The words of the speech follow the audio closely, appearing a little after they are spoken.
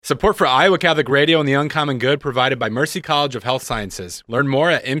Support for Iowa Catholic Radio and the Uncommon Good provided by Mercy College of Health Sciences. Learn more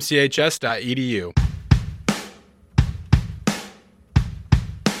at mchs.edu.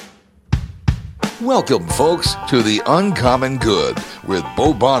 Welcome, folks, to the Uncommon Good with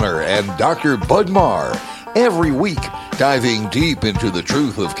Bo Bonner and Dr. Bud Marr. Every week, diving deep into the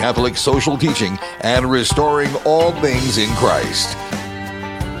truth of Catholic social teaching and restoring all things in Christ.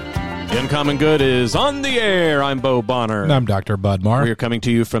 The Uncommon Good is on the air. I'm Bo Bonner. And I'm Dr. Bud Marr. We are coming to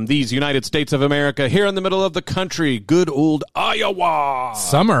you from these United States of America, here in the middle of the country, good old Iowa.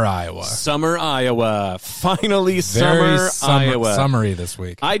 Summer Iowa. Summer Iowa. Finally, summer Iowa. Summery this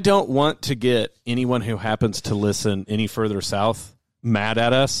week. I don't want to get anyone who happens to listen any further south mad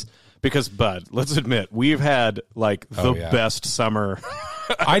at us because, Bud, let's admit, we've had like the best summer.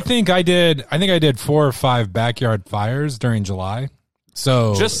 I think I did 4 or 5 backyard fires during July.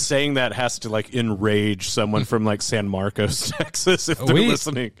 So just saying that has to like enrage someone from like San Marcos, Texas, if they're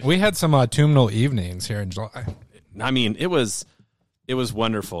listening. We had some autumnal evenings here in July. I mean, it was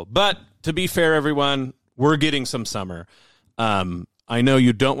wonderful. But to be fair, everyone, we're getting some summer. I know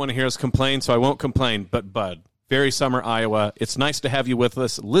you don't want to hear us complain, so I won't complain. But Bud, very summer Iowa. It's nice to have you with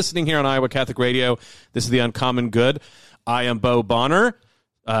us, listening here on Iowa Catholic Radio. This is the Uncommon Good. I am Bo Bonner,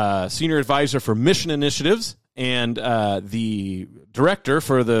 Senior Advisor for Mission Initiatives, and the director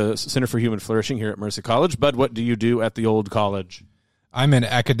for the Center for Human Flourishing here at Mercy College. Bud, what do you do at the old college? I'm an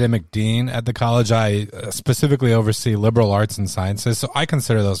academic dean at the college. I specifically oversee liberal arts and sciences, so I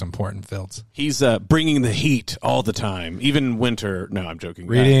consider those important fields. He's bringing the heat all the time, even winter. No, I'm joking.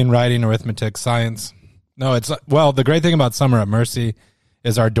 Reading, writing, arithmetic, science. No, the great thing about summer at Mercy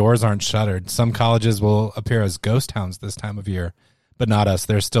is our doors aren't shuttered. Some colleges will appear as ghost towns this time of year, but not us.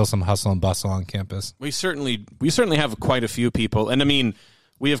 There's still some hustle and bustle on campus. We certainly have quite a few people, and I mean,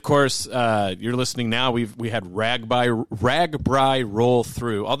 we of course, you're listening now. We had Ragbri roll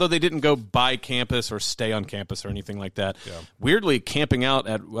through, although they didn't go by campus or stay on campus or anything like that. Yeah. Weirdly, camping out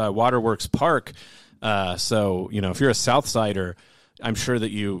at Waterworks Park. So if you're a Southsider, I'm sure that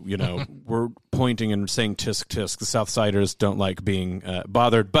you were pointing and saying tisk tisk. The Southsiders don't like being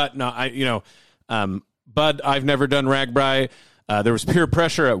bothered, but no, Bud, I've never done Ragbri. There was peer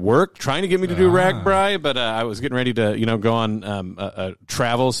pressure at work trying to get me to do Ragbri, but I was getting ready to, go on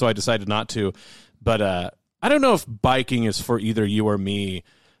travel, so I decided not to. But I don't know if biking is for either you or me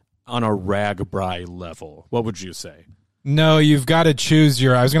on a Ragbri level. What would you say? No, you've got to choose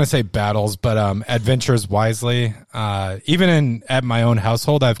I was going to say battles, but adventures wisely. Even at my own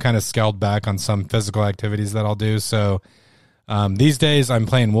household, I've kind of scaled back on some physical activities that I'll do. So these days I'm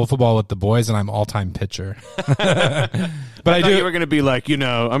playing wiffle ball with the boys and I'm all-time pitcher. But I thought you were going to be like, I'm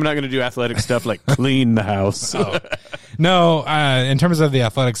not going to do athletic stuff like clean the house. No, in terms of the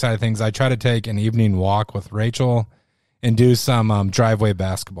athletic side of things, I try to take an evening walk with Rachel and do some driveway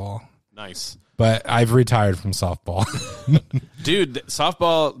basketball. Nice. But I've retired from softball. Dude,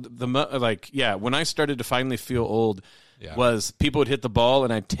 softball, when I started to finally feel old, was people would hit the ball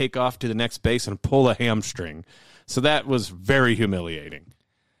and I'd take off to the next base and pull a hamstring. So that was very humiliating.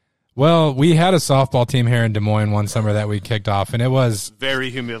 Well, we had a softball team here in Des Moines one summer that we kicked off, and it was very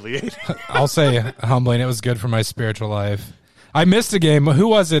humiliating. I'll say humbling. It was good for my spiritual life. I missed a game. Who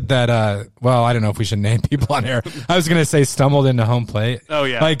was it that, I don't know if we should name people on air. I was going to say stumbled into home plate. Oh,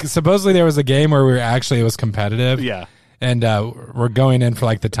 yeah. Like, supposedly there was a game where it was competitive. Yeah. And we're going in for,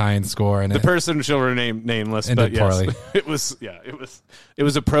 like, the tying score. And the person shall remain nameless, but yes. Poorly. It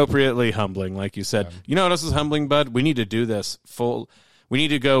was appropriately humbling, like you said. Yeah. You know what else is humbling, Bud? We need to do this we need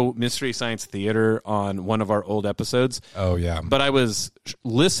to go Mystery Science Theater on one of our old episodes. Oh, yeah. But I was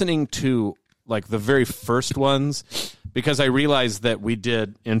listening to, like, the very first ones because I realized that we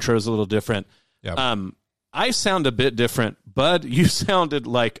did intros a little different. Yep. I sound a bit different. Bud, you sounded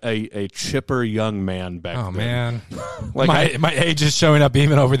like a chipper young man back then. Oh, man. Like my age is showing up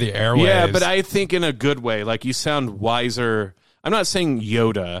even over the airwaves. Yeah, but I think in a good way. Like, you sound wiser. I'm not saying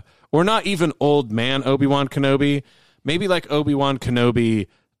Yoda or not even old man Obi-Wan Kenobi. Maybe like Obi-Wan Kenobi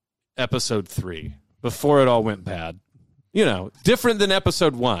episode 3 before it all went bad. Different than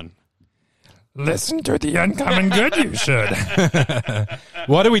episode 1. Listen to the Uncommon Good, you should.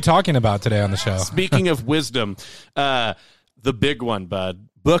 What are we talking about today on the show? Speaking of wisdom, the big one, Bud.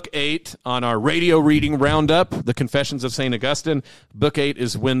 Book 8 on our radio reading roundup, The Confessions of St. Augustine. Book 8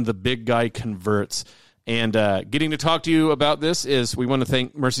 is When the Big Guy Converts. And getting to talk to you about this is we want to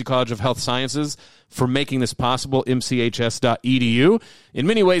thank Mercy College of Health Sciences for making this possible, mchs.edu. In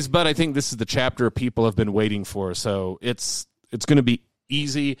many ways, Bud, I think this is the chapter people have been waiting for. So it's going to be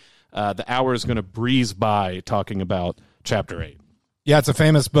easy. The hour is going to breeze by talking about Chapter 8. Yeah, it's a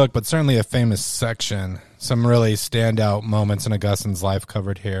famous book, but certainly a famous section. Some really standout moments in Augustine's life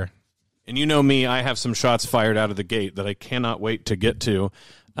covered here. And you know me, I have some shots fired out of the gate that I cannot wait to get to.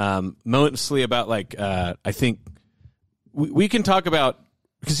 Mostly about, I think we can talk about,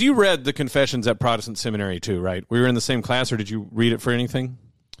 because you read the Confessions at Protestant Seminary too, right? We were in the same class, or did you read it for anything?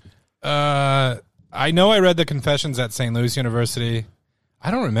 I know I read the Confessions at St. Louis University.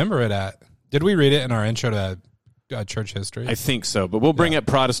 I don't remember it at. Did we read it in our intro to church history? I think so, but we'll bring up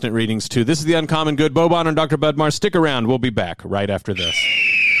Protestant readings too. This is The Uncommon Good. Bo Bonner and Dr. Budmar. Stick around. We'll be back right after this.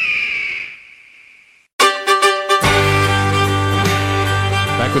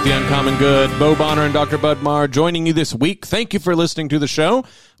 Back with The Uncommon Good. Bo Bonner and Dr. Budmar joining you this week. Thank you for listening to the show.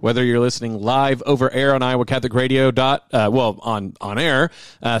 Whether you're listening live over air on Iowa Catholic Radio, on air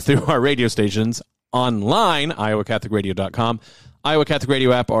through our radio stations, online, iowacatholicradio.com, Iowa Catholic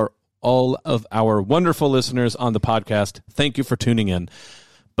Radio app, or all of our wonderful listeners on the podcast. Thank you for tuning in.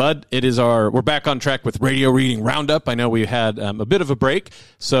 Bud, we're back on track with Radio Reading Roundup. I know we had a bit of a break.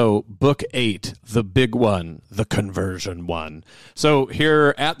 So Book 8, the big one, the conversion one. So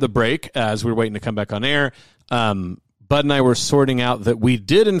here at the break, as we were waiting to come back on air, Bud and I were sorting out that we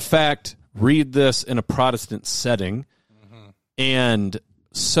did, in fact, read this in a Protestant setting. Mm-hmm. And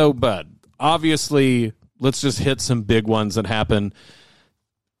so, Bud, obviously, let's just hit some big ones that happen.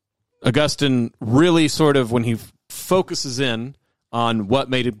 Augustine really sort of, when he focuses in on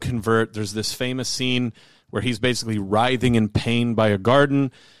what made him convert, there's this famous scene where he's basically writhing in pain by a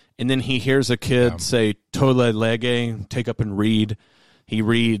garden, and then he hears a kid say, "Tolle lege," take up and read. He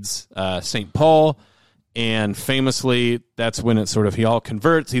reads St. Paul, and famously, that's when he all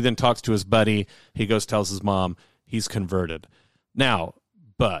converts. He then talks to his buddy. He goes, tells his mom, he's converted. Now,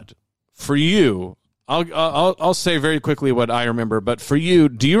 Bud, for you, I'll say very quickly what I remember, but for you,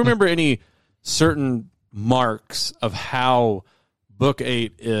 do you remember any certain marks of how Book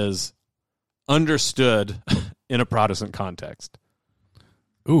 8 is understood in a Protestant context?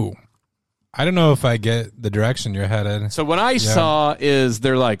 Ooh, I don't know if I get the direction you're headed. So what I saw is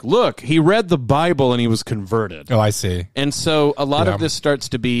they're like, look, he read the Bible and he was converted. Oh, I see. And so a lot of this starts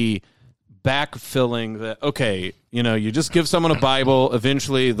to be backfilling that, okay, you just give someone a Bible,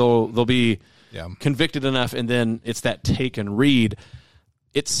 eventually they'll be convicted enough, and then it's that take and read.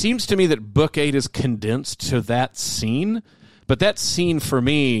 It seems to me that Book 8 is condensed to that scene, but that scene for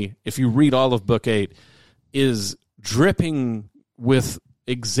me, if you read all of Book 8, is dripping with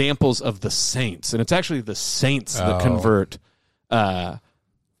examples of the saints, and it's actually the saints that convert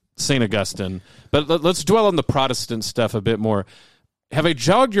St. Augustine. But let's dwell on the Protestant stuff a bit more. Have I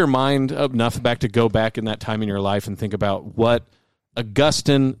jogged your mind enough back to go back in that time in your life and think about what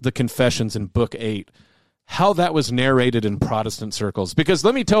Augustine, the Confessions in Book 8, how that was narrated in Protestant circles? Because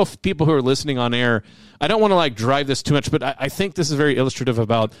let me tell people who are listening on air, I don't want to drive this too much, but I think this is very illustrative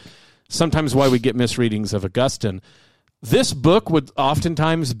about sometimes why we get misreadings of Augustine. This book would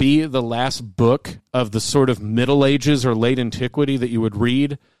oftentimes be the last book of the sort of Middle Ages or late antiquity that you would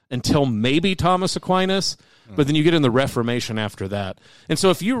read until maybe Thomas Aquinas, but then you get in the Reformation after that. And so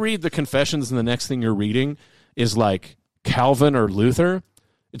if you read the Confessions and the next thing you're reading is like Calvin or Luther,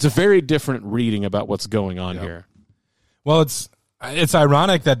 it's a very different reading about what's going on here. Well, it's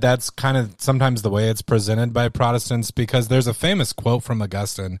ironic that that's kind of sometimes the way it's presented by Protestants, because there's a famous quote from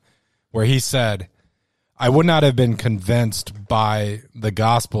Augustine where he said, "I would not have been convinced by the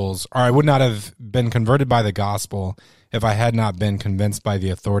Gospels, or I would not have been converted by the Gospel if I had not been convinced by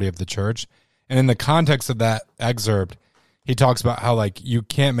the authority of the church." And in the context of that excerpt, he talks about how you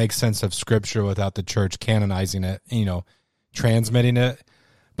can't make sense of Scripture without the church canonizing it, transmitting it.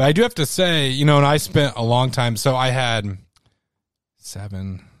 But I do have to say, and I spent a long time, so I had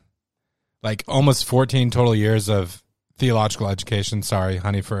almost 14 total years of theological education. Sorry,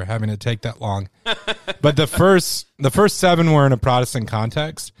 honey, for having to take that long. But the first 7 were in a Protestant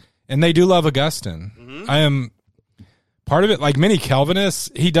context, and they do love Augustine. Mm-hmm. I am part of it. Like many Calvinists,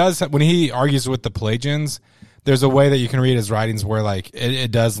 he does, when he argues with the Pelagians, there's a way that you can read his writings where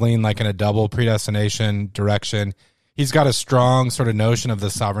it does lean in a double predestination direction. He's got a strong sort of notion of the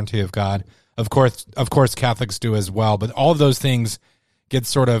sovereignty of God. Of course, Catholics do as well. But all of those things get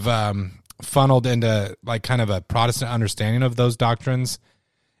sort of funneled into kind of a Protestant understanding of those doctrines.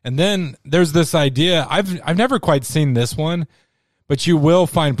 And then there's this idea. I've never quite seen this one, but you will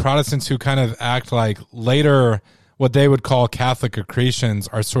find Protestants who kind of act like later what they would call Catholic accretions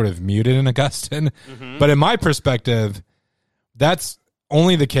are sort of muted in Augustine. Mm-hmm. But in my perspective, that's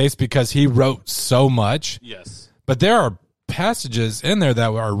only the case because he wrote so much. Yes. But there are passages in there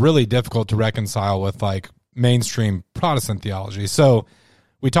that are really difficult to reconcile with mainstream Protestant theology. So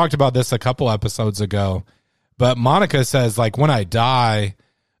we talked about this a couple episodes ago, But Monica says, like, when I die,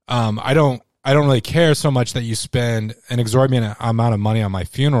 I don't really care so much that you spend an exorbitant amount of money on my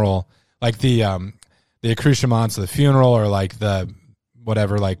funeral, like the accoutrements of the funeral, or like the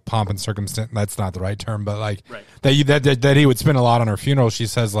whatever, like pomp and circumstance. That's not the right term, but like that he would spend a lot on her funeral. She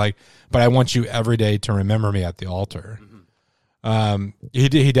says, like, but I want you every day to remember me at the altar.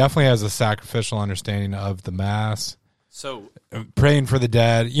 He definitely has a sacrificial understanding of the Mass. So praying for the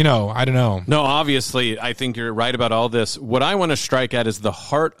dead, I don't know. No, obviously, I think you're right about all this. What I want to strike at is the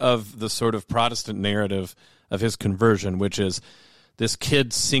heart of the sort of Protestant narrative of his conversion, which is this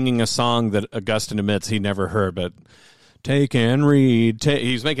kid singing a song that Augustine admits he never heard, but take and read.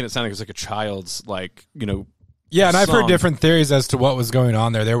 He's making it sound like it's like a child's, Yeah, and I've heard song. different theories as to what was going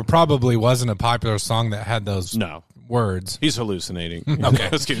on there. There probably wasn't a popular song that had those words. He's hallucinating. Okay.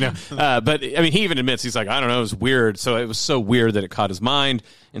 Let's get but, I mean, he even admits, he's like, I don't know, it was weird. So it was so weird that it caught his mind.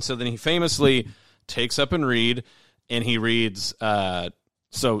 And so then he famously takes up and he reads,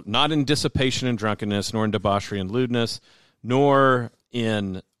 so not in dissipation and drunkenness, nor in debauchery and lewdness, nor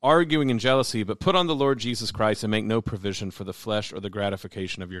in arguing and jealousy, but put on the Lord Jesus Christ and make no provision for the flesh or the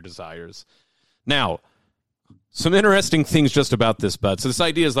gratification of your desires. Now, some interesting things just about this, bud. So this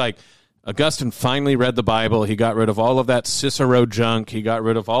idea is like, Augustine finally read the Bible. He got rid of all of that Cicero junk. He got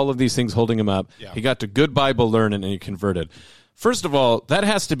rid of all of these things holding him up. Yeah. He got to good Bible learning, and he converted. First of all, that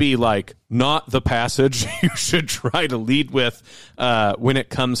has to be like not the passage you should try to lead with when it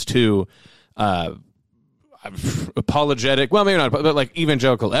comes to apologetic, well, maybe not, but like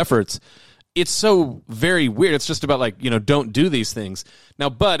evangelical efforts. It's so very weird. It's just about like, don't do these things. Now,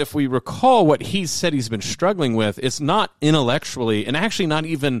 but if we recall what he said he's been struggling with, it's not intellectually, and actually not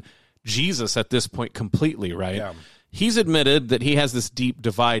even Jesus at this point completely, right? Yeah. He's admitted that he has this deep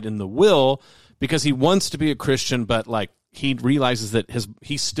divide in the will because he wants to be a Christian, but like he realizes that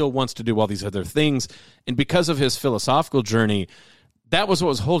he still wants to do all these other things. And because of his philosophical journey, that was what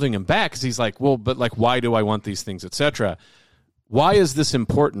was holding him back, because he's like, well, but like, why do I want these things, etc.? Why is this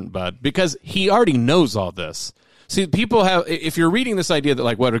important, bud? Because he already knows all this. See, people have, if you're reading this idea that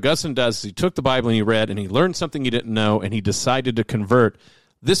like what Augustine does is he took the Bible and he read and he learned something he didn't know and he decided to convert,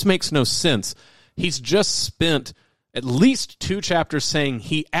 this makes no sense. He's just spent at least 2 chapters saying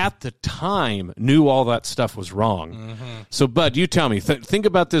he, at the time, knew all that stuff was wrong. Mm-hmm. So, Bud, you tell me. Think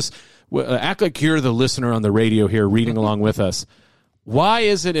about this. Act like you're the listener on the radio here reading along with us. Why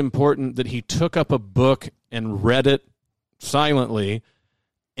is it important that he took up a book and read it silently,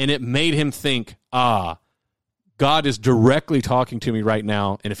 and it made him think, God is directly talking to me right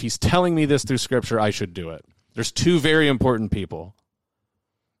now, and if he's telling me this through Scripture, I should do it? There's 2 very important people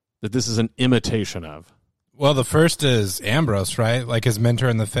that this is an imitation of. Well, the first is Ambrose, right? Like his mentor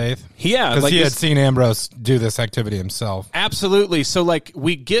in the faith? Yeah. Because like he had seen Ambrose do this activity himself. Absolutely. So, like,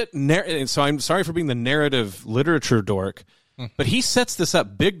 we get... and so I'm sorry for being the narrative literature dork, but he sets this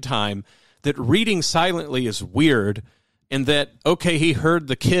up big time, that reading silently is weird, and that, okay, he heard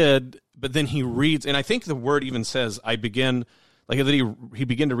the kid, but then he reads... And I think the word even says, I begin... Like, that he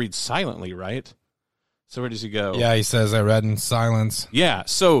began to read silently, right? So where does he go? Yeah, he says, I read in silence. Yeah,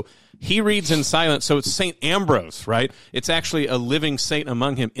 so he reads in silence. So it's St. Ambrose, right? It's actually a living saint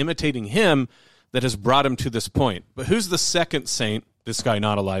among him, imitating him, that has brought him to this point. But who's the second saint, this guy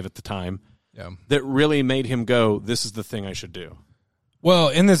not alive at the time, that really made him go, this is the thing I should do? Well,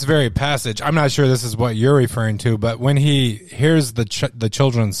 in this very passage, I'm not sure this is what you're referring to, but when he hears the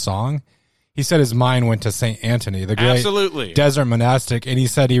children's song, he said his mind went to St. Anthony, the great desert monastic, and he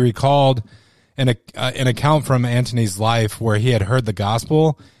said he recalled an account from Antony's life where he had heard the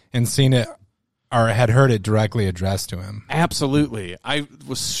gospel and seen it, or had heard it directly addressed to him. Absolutely. I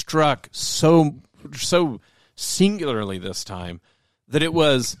was struck so singularly this time that it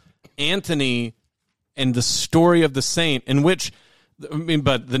was Antony and the story of the saint, in which,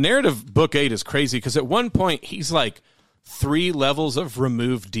 but the narrative, book 8, is crazy, because at one point he's like 3 levels of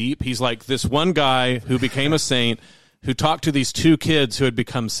remove deep. He's like this one guy who became a saint, who talked to these 2 kids who had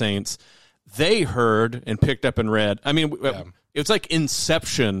become saints. They heard and picked up and read. I mean, it's like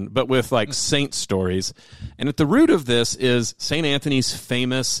Inception, but with like saint stories. And at the root of this is St. Anthony's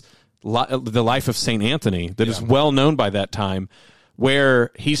famous The Life of St. Anthony, that is well known by that time,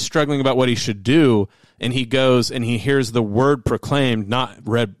 where he's struggling about what he should do, and he goes and he hears the word proclaimed, not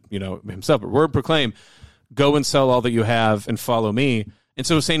read, himself, but word proclaimed, go and sell all that you have and follow me. And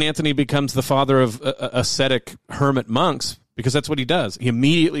so St. Anthony becomes the father of ascetic hermit monks, because that's what he does. He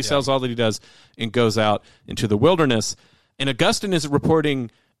immediately sells all that he does and goes out into the wilderness. And Augustine is reporting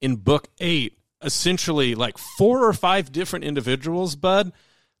in book 8, essentially like 4 or 5 different individuals, Bud,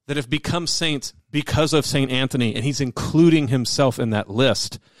 that have become saints because of St. Anthony, and he's including himself in that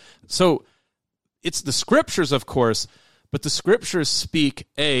list. So it's the scriptures, of course, but the scriptures speak,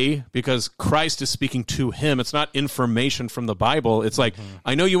 because Christ is speaking to him. It's not information from the Bible. It's like,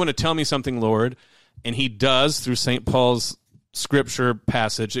 I know you want to tell me something, Lord, and he does through St. Paul's scripture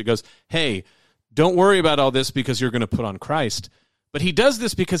passage. It goes, hey, don't worry about all this because you're going to put on Christ. But he does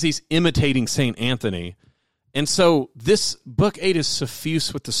this because he's imitating St. Anthony. And so this book 8 is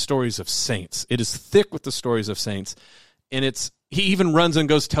suffused with the stories of saints. It is thick with the stories of saints. And he even runs and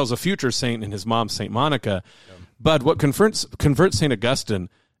goes tells a future saint and his mom, St. Monica. Yeah. But what converts St. Augustine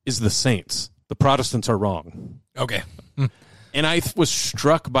is the saints. The Protestants are wrong. Okay. And I was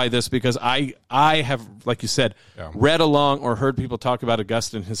struck by this because I have, like you said, read along or heard people talk about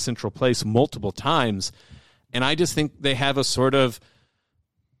Augustine, his central place, multiple times. And I just think they have a sort of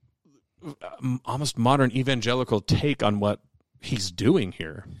almost modern evangelical take on what he's doing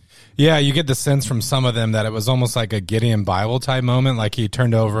here. Yeah, you get the sense from some of them that it was almost like a Gideon Bible type moment, like he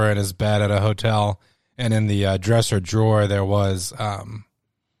turned over in his bed at a hotel, and in the dresser drawer there was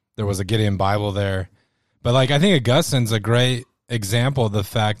a Gideon Bible there. But like I think Augustine's a great example of the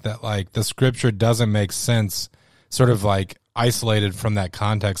fact that like the scripture doesn't make sense sort of like isolated from that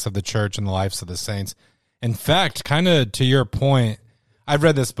context of the church and the lives of the saints. In fact, kind of to your point, I've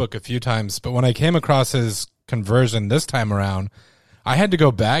read this book a few times, but when I came across his conversion this time around, I had to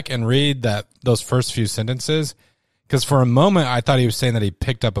go back and read those first few sentences, because for a moment I thought he was saying that he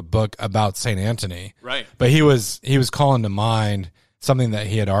picked up a book about St. Anthony. Right. But he was calling to mind something that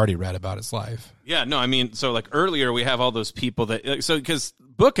he had already read about his life. Yeah, no, I mean, so like earlier we have all those people that, so because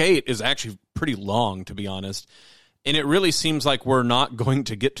book 8 is actually pretty long, to be honest, and it really seems like we're not going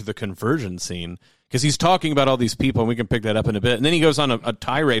to get to the conversion scene, because he's talking about all these people, and we can pick that up in a bit. And then he goes on a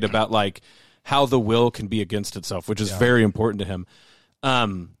tirade about like how the will can be against itself, which is very important to him.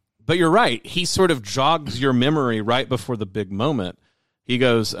 But you're right. He sort of jogs your memory right before the big moment. He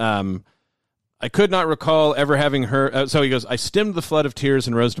goes, I could not recall ever having heard. So he goes, I stemmed the flood of tears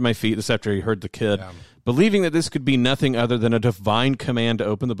and rose to my feet. This after he heard the kid, believing that this could be nothing other than a divine command to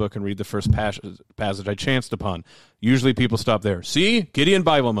open the book and read the first passage I chanced upon. Usually people stop there. See? Gideon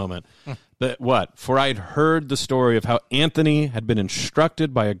Bible moment. But what? For I had heard the story of how Anthony had been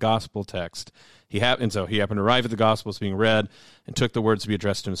instructed by a gospel text. So he happened to arrive at the Gospels being read and took the words to be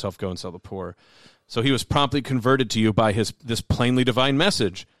addressed to himself, go and sell the poor. So he was promptly converted to you by this plainly divine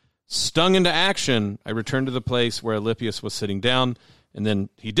message. Stung into action, I returned to the place where Alypius was sitting down, and then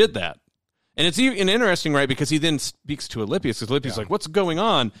he did that. And it's even interesting, right, because he then speaks to Alypius, because Alypius is like, what's going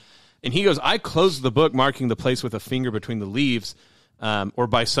on? And he goes, I closed the book, marking the place with a finger between the leaves, or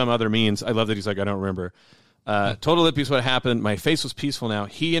by some other means. I love that he's like, I don't remember. Told Alypius what happened. My face was peaceful now.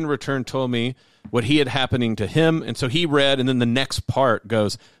 He in return told me what he had happening to him. And so he read, and then the next part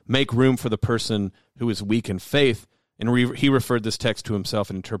goes, make room for the person who is weak in faith. And he referred this text to himself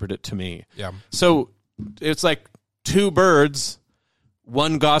and interpreted it to me. Yeah. So it's like two birds,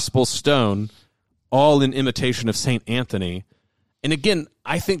 one gospel stone, all in imitation of St. Anthony. And again,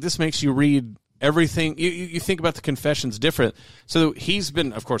 I think this makes you read everything. You think about the confessions different. So he's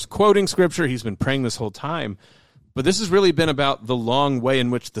been, of course, quoting scripture. He's been praying this whole time. But this has really been about the long way in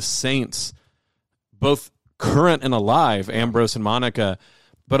which the saints, both current and alive, Ambrose and Monica,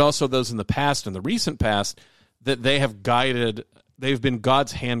 but also those in the past and the recent past, that they've been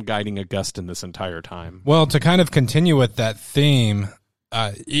God's hand guiding Augustine this entire time. Well, to kind of continue with that theme,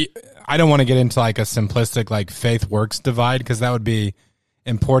 I don't want to get into like a simplistic like faith works divide, because that would be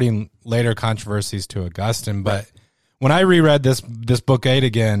importing later controversies to Augustine. But when I reread this book 8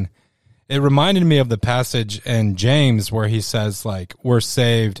 again, it reminded me of the passage in James where he says like we're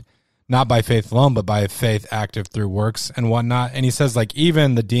saved not by faith alone, but by faith active through works and whatnot. And he says like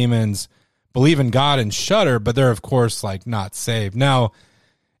even the demons believe in God and shudder, but they're of course like not saved. Now,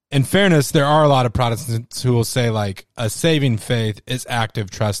 in fairness, there are a lot of Protestants who will say like a saving faith is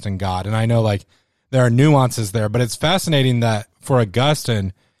active trust in God. And I know like there are nuances there, but it's fascinating that for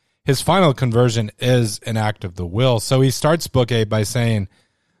Augustine, his final conversion is an act of the will. So he starts book 8 by saying,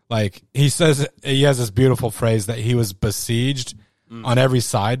 like, he says, he has this beautiful phrase that he was besieged on every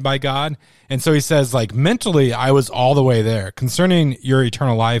side by God. And so he says, like, mentally, I was all the way there. Concerning your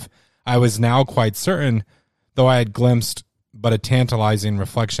eternal life, I was now quite certain, though I had glimpsed but a tantalizing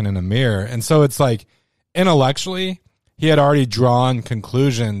reflection in a mirror. And so it's like, intellectually, he had already drawn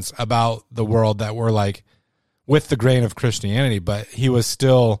conclusions about the world that were like with the grain of Christianity, but he was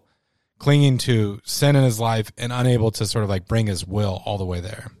still clinging to sin in his life and unable to sort of like bring his will all the way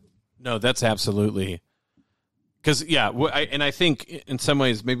there. No, that's absolutely. Because, and I think in some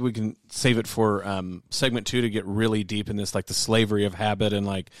ways maybe we can save it for segment 2 to get really deep in this, like the slavery of habit and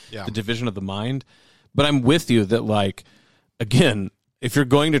like the division of the mind. But I'm with you that, like, again, if you're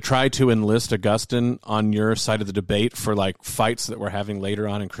going to try to enlist Augustine on your side of the debate for like fights that we're having later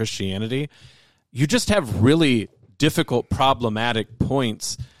on in Christianity, you just have really difficult, problematic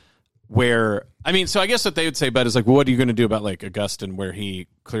points where, I mean, so I guess what they would say, but is like, well, what are you going to do about like Augustine, where he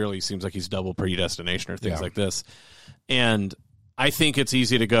clearly seems like he's double predestination or things like this? And I think it's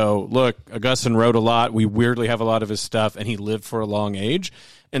easy to go, look, Augustine wrote a lot. We weirdly have a lot of his stuff, and he lived for a long age.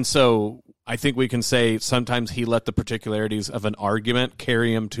 And so I think we can say sometimes he let the particularities of an argument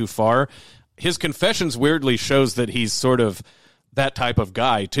carry him too far. His Confessions weirdly shows that he's sort of that type of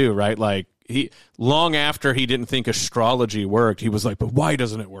guy too, right? Like, he long after he didn't think astrology worked, he was like, but why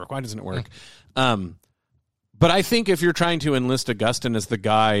doesn't it work? Why doesn't it work? But I think if you're trying to enlist Augustine as the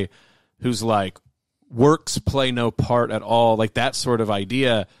guy who's like, works play no part at all, like that sort of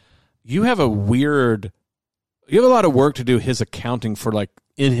idea, you have a lot of work to do his accounting for, like,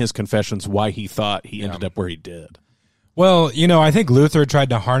 in his Confessions, why he thought he ended up where he did. Well, I think Luther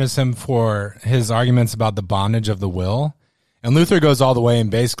tried to harness him for his arguments about the bondage of the will. And Luther goes all the way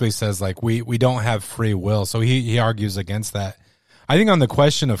and basically says, like, we don't have free will. So he argues against that. I think on the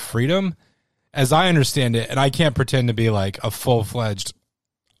question of freedom, as I understand it, and I can't pretend to be like a full-fledged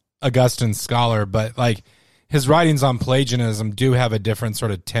Augustine scholar, but like his writings on Pelagianism do have a different sort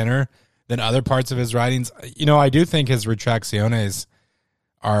of tenor than other parts of his writings. I do think his Retractiones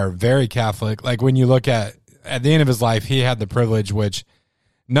are very Catholic. Like when you look at the end of his life, he had the privilege, which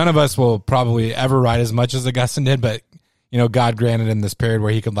none of us will probably ever write as much as Augustine did, but God granted him this period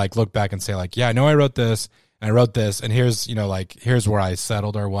where he could like look back and say like, yeah, I know I wrote this and I wrote this, and here's, here's where I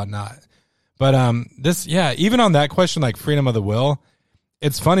settled or whatnot. But even on that question, like freedom of the will,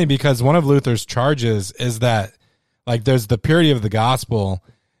 it's funny because one of Luther's charges is that like there's the purity of the gospel,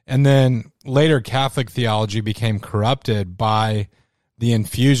 and then later Catholic theology became corrupted by the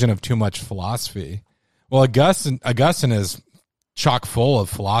infusion of too much philosophy. Well, Augustine is chock full of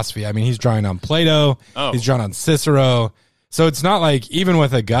philosophy. I mean, he's drawing on Plato, he's drawing on Cicero. So it's not like even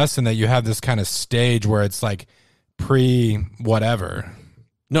with Augustine that you have this kind of stage where it's like pre-whatever.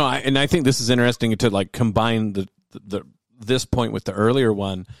 No, I think this is interesting to like combine this point with the earlier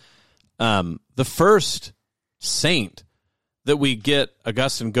one. The first saint that we get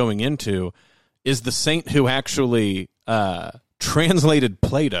Augustine going into is the saint who actually translated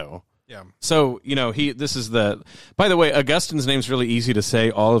Plato. Yeah. So, by the way, Augustine's name's really easy to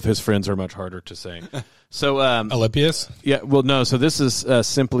say. All of his friends are much harder to say. So, Alypius? Yeah, well, no. So this is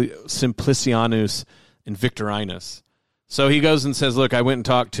Simplicianus and Victorinus. So he goes and says, look, I went and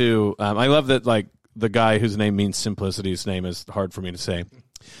talked to, I love that, like, the guy whose name means simplicity, his name is hard for me to say.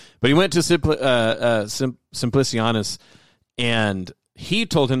 But he went to Simplicianus, and he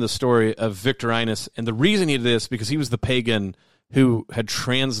told him the story of Victorinus. And the reason he did this, because he was the pagan who had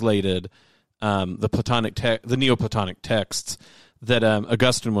translated the Neoplatonic texts that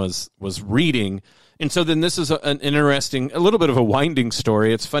Augustine was reading. And so then this is an interesting, a little bit of a winding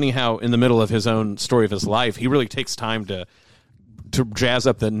story. It's funny how in the middle of his own story of his life, he really takes time to jazz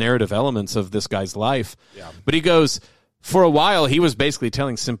up the narrative elements of this guy's life. Yeah. But he goes, for a while, he was basically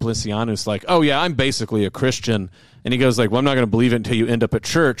telling Simplicianus, like, oh, yeah, I'm basically a Christian. And he goes, like, well, I'm not going to believe it until you end up at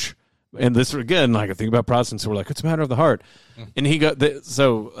church. And this, again, like I think about Protestants who are like, it's a matter of the heart. And he got,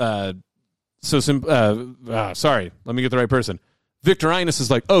 sorry, let me get the right person. Victorinus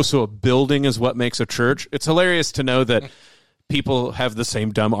is like, oh, so a building is what makes a church? It's hilarious to know that people have the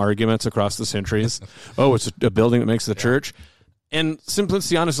same dumb arguments across the centuries. Oh, it's a building that makes the church. And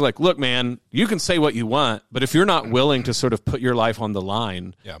Simplicianus is like, look, man, you can say what you want, but if you're not willing to sort of put your life on the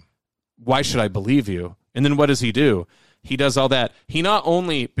line, why should I believe you? And then what does he do? He does all that. He not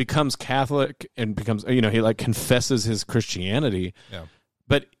only becomes Catholic and becomes, he like confesses his Christianity,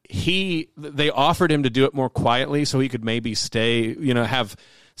 but they offered him to do it more quietly so he could maybe stay, have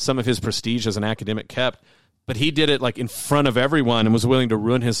some of his prestige as an academic kept. But he did it like in front of everyone and was willing to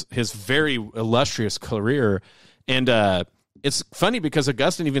ruin his very illustrious career. And it's funny because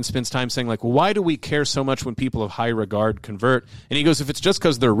Augustine even spends time saying, like, well, why do we care so much when people of high regard convert? And he goes, if it's just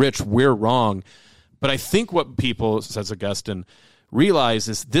because they're rich, we're wrong. But I think what people, says Augustine, realize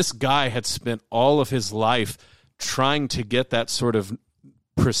is this guy had spent all of his life trying to get that sort of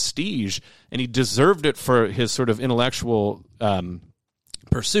prestige, and he deserved it for his sort of intellectual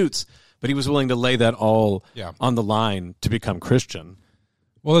pursuits, but he was willing to lay that all on the line to become Christian.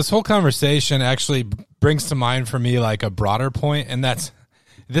 Well, this whole conversation actually brings to mind for me like a broader point, and this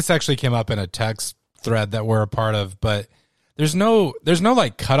actually came up in a text thread that we're a part of, but there's no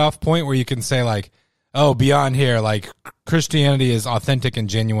like cutoff point where you can say like, oh, beyond here, like Christianity is authentic and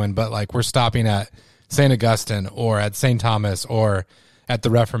genuine, but like we're stopping at St. Augustine or at St. Thomas or at the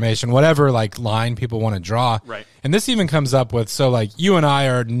Reformation, whatever like line people want to draw. Right. And this even comes up with, so like you and I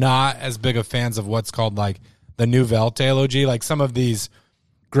are not as big of fans of what's called like the Nouvelle Theology, like some of these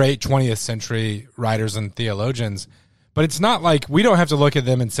great 20th century writers and theologians, but it's not like we don't have to look at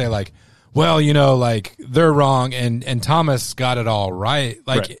them and say like, well, you know, like they're wrong and Thomas got it all right.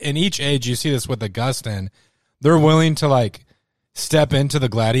 Like in each age, you see this with Augustine, they're willing to like step into the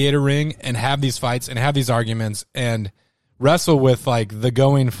gladiator ring and have these fights and have these arguments and wrestle with like the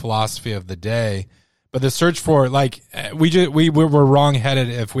going philosophy of the day. But the search for like, we're wrong-headed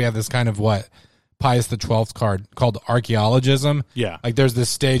if we have this kind of what Pius the 12th card called archaeologism. Yeah. Like there's this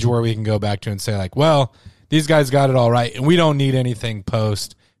stage where we can go back to and say like, well, these guys got it all right and we don't need anything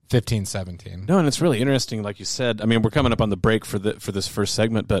post 1517. No, and it's really interesting, like you said. I mean, we're coming up on the break for this first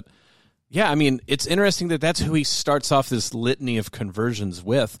segment, but yeah, I mean, it's interesting that that's who he starts off this litany of conversions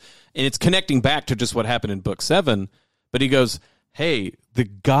with, and it's connecting back to just what happened in Book 7. But he goes, "Hey, the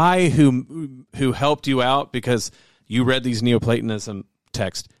guy who helped you out because you read these Neoplatonism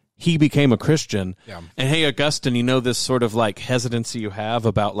texts, he became a Christian. Yeah. And hey, Augustine, you know this sort of like hesitancy you have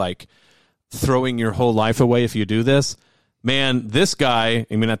about like throwing your whole life away if you do this." Man, this guy,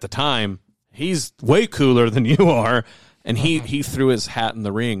 I mean, at the time, he's way cooler than you are, and he threw his hat in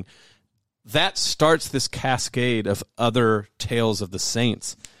the ring. That starts this cascade of other tales of the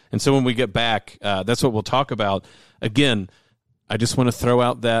saints. And so when we get back, that's what we'll talk about. Again, I just want to throw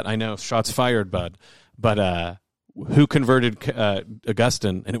out that, I know, shots fired, bud, but who converted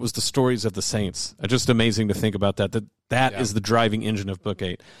Augustine? And it was the stories of the saints. Just amazing to think about that. That is the driving engine of Book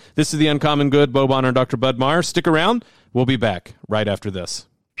 8. This is The Uncommon Good. Bo Bonner and Dr. Bud Marr. Stick around. We'll be back right after this.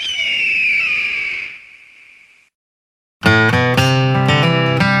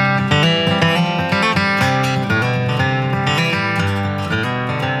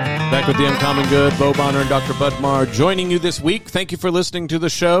 Back with The Uncommon Good, Bo Bonner and Dr. Bud Marr joining you this week. Thank you for listening to the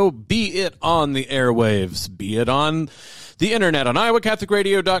show, be it on the airwaves, be it on the internet, on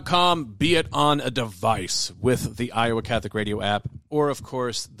iowacatholicradio.com, be it on a device with the Iowa Catholic Radio app, or, of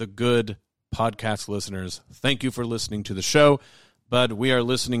course, the good podcast listeners. Thank you for listening to the show. Bud, we are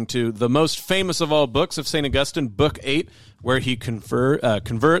listening to the most famous of all books of St. Augustine, Book 8, where he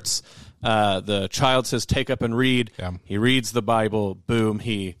converts. The child says, take up and read. Yeah. He reads the Bible. Boom,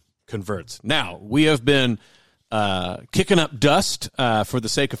 he converts. Now, we have been kicking up dust for the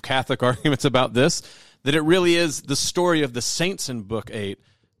sake of Catholic arguments about this, that it really is the story of the saints in Book 8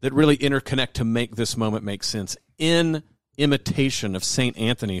 that really interconnect to make this moment make sense, in imitation of St.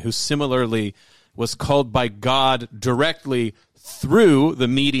 Anthony, who similarly was called by God directly through the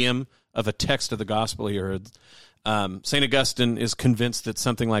medium of a text of the gospel he heard. St. Augustine is convinced that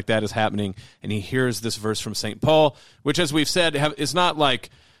something like that is happening, and he hears this verse from St. Paul, which, as we've said, is not like,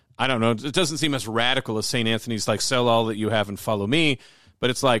 I don't know, it doesn't seem as radical as St. Anthony's, like, sell all that you have and follow me, but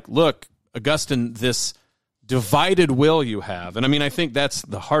it's like, look, Augustine, this divided will you have, and I mean, I think that's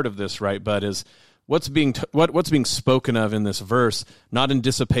the heart of this, right, Bud, is what's being spoken of in this verse, not in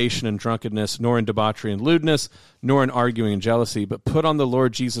dissipation and drunkenness, nor in debauchery and lewdness, nor in arguing and jealousy, but put on the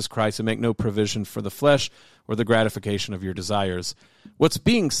Lord Jesus Christ and make no provision for the flesh or the gratification of your desires. What's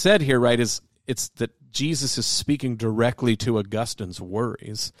being said here, right, is it's that Jesus is speaking directly to Augustine's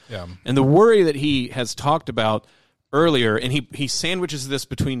worries. Yeah. And the worry that he has talked about earlier, and he sandwiches this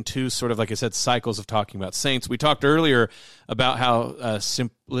between two sort of, like I said, cycles of talking about saints. We talked earlier about how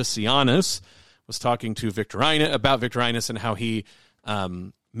Simplicianus was talking to Victorinus and how he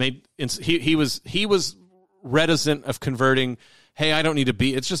he was reticent of converting. Hey, I don't need to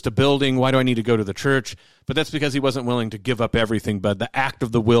be, it's just a building. Why do I need to go to the church? But that's because he wasn't willing to give up everything, but the act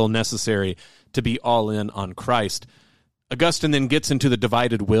of the will necessary to be all in on Christ. Augustine then gets into the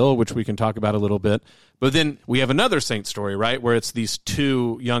divided will, which we can talk about a little bit. But then we have another saint story, right, where it's these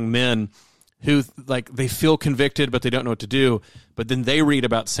two young men who, like, they feel convicted, but they don't know what to do. But then they read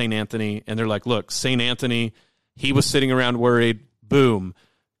about St. Anthony, and they're like, look, St. Anthony, he was sitting around worried. Boom.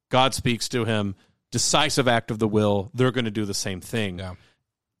 God speaks to him. Decisive act of the will. They're going to do the same thing. Yeah.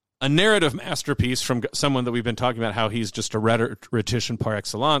 A narrative masterpiece from someone that we've been talking about, how he's just a rhetorician par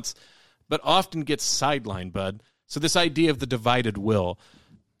excellence, but often gets sidelined, Bud. So this idea of the divided will.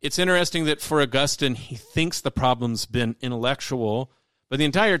 It's interesting that for Augustine, he thinks the problem's been intellectual, but the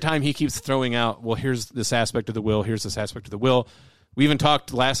entire time he keeps throwing out, well, here's this aspect of the will, here's this aspect of the will. We even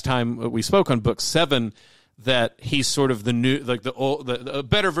talked last time we spoke on Book 7 that he's sort of the new, like the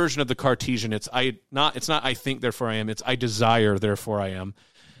better version of the Cartesian. It's not I think, therefore I am. It's I desire, therefore I am.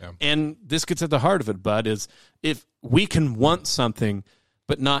 Yeah. And this gets at the heart of it, Bud, is if we can want something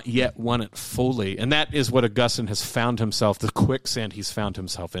but not yet want it fully. And that is what Augustine has found himself, the quicksand he's found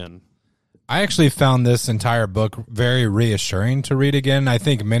himself in. I actually found this entire book very reassuring to read again. I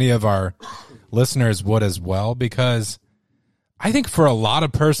think many of our listeners would as well, because I think for a lot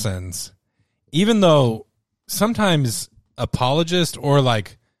of persons, even though sometimes apologists or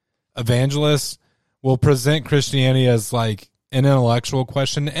like evangelists will present Christianity as like an intellectual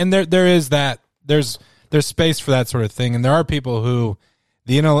question, and there's space for that sort of thing, and there are people who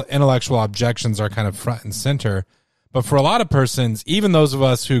the intellectual objections are kind of front and center. But for a lot of persons, even those of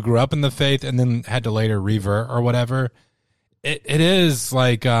us who grew up in the faith and then had to later revert or whatever, it is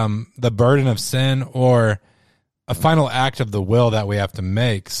like the burden of sin or a final act of the will that we have to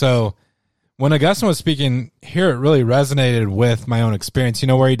make. So when Augustine was speaking here, it really resonated with my own experience,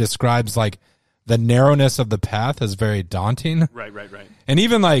 where he describes like the narrowness of the path as very daunting. Right. And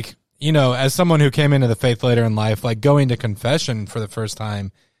even like, as someone who came into the faith later in life, like going to confession for the first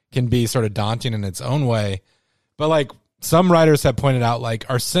time can be sort of daunting in its own way. But like some writers have pointed out, like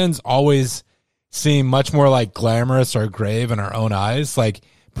our sins always seem much more like glamorous or grave in our own eyes. Like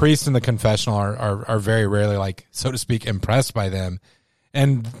priests in the confessional are very rarely, like, so to speak, impressed by them.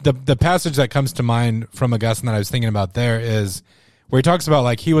 And the passage that comes to mind from Augustine that I was thinking about there is where he talks about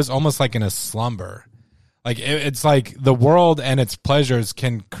like he was almost like in a slumber. Like it's like the world and its pleasures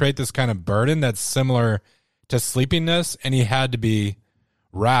can create this kind of burden that's similar to sleepiness, and he had to be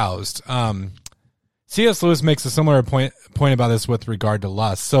roused. C.S. Lewis makes a similar point about this with regard to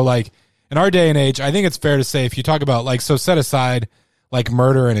lust. So like in our day and age, I think it's fair to say if you talk about like, so set aside like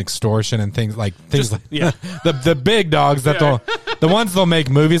murder and extortion and things like the big dogs that the ones they'll make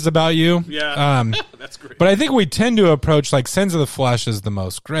movies about you. Yeah. That's great. But I think we tend to approach like sins of the flesh as the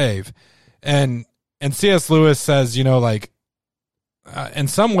most grave. And C.S. Lewis says, like in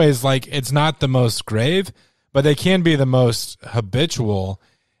some ways, like it's not the most grave, but they can be the most habitual.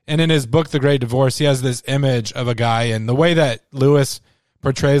 And in his book, The Great Divorce, he has this image of a guy, and the way that Lewis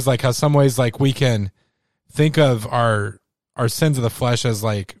portrays like how some ways like we can think of our sins of the flesh as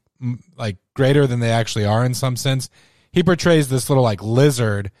like greater than they actually are in some sense. He portrays this little like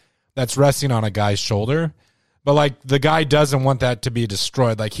lizard that's resting on a guy's shoulder, but like the guy doesn't want that to be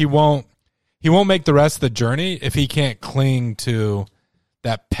destroyed. Like he won't make the rest of the journey if he can't cling to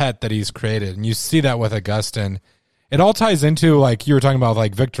that pet that he's created. And you see that with Augustine. It all ties into, like, you were talking about,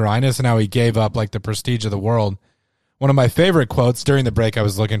 like, Victorinus and how he gave up, like, the prestige of the world. One of my favorite quotes during the break, I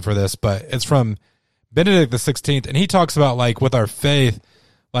was looking for this, but it's from Benedict XVI, and he talks about, like, with our faith,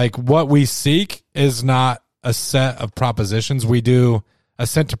 like, what we seek is not a set of propositions. We do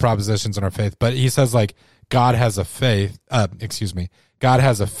assent to propositions in our faith, but he says, like, God has a God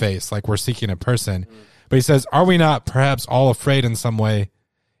has a face, like we're seeking a person. But he says, are we not perhaps all afraid in some way?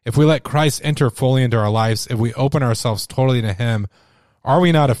 If we let Christ enter fully into our lives, if we open ourselves totally to him, are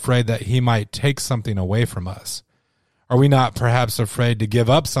we not afraid that he might take something away from us? Are we not perhaps afraid to give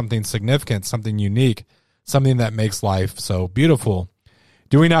up something significant, something unique, something that makes life so beautiful?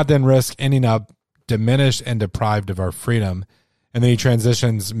 Do we not then risk ending up diminished and deprived of our freedom? And then he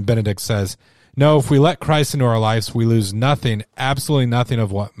transitions, and Benedict says, no, if we let Christ into our lives, we lose nothing, absolutely nothing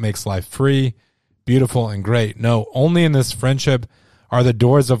of what makes life free, beautiful, and great. No, only in this friendship are the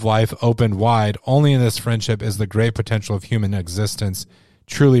doors of life opened wide. Only in this friendship is the great potential of human existence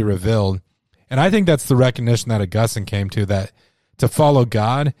truly revealed. And I think that's the recognition that Augustine came to, that to follow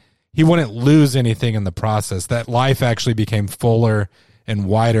God, he wouldn't lose anything in the process, that life actually became fuller and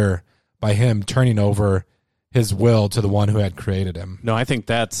wider by him turning over his will to the one who had created him. No, I think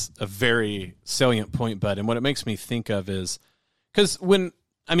that's a very salient point, Bud. And what it makes me think of is, because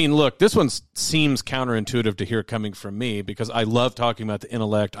look, this one seems counterintuitive to hear coming from me, because I love talking about the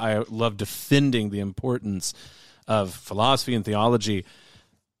intellect. I love defending the importance of philosophy and theology.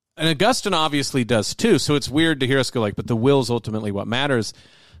 And Augustine obviously does too. So it's weird to hear us go like, but the will is ultimately what matters.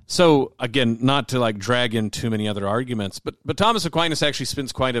 So again, not to like drag in too many other arguments, but Thomas Aquinas actually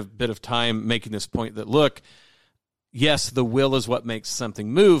spends quite a bit of time making this point that, look, yes, the will is what makes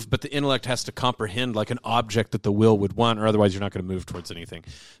something move, but the intellect has to comprehend like an object that the will would want, or otherwise you're not going to move towards anything.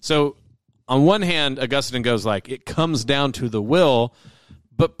 So on one hand, Augustine goes like, it comes down to the will,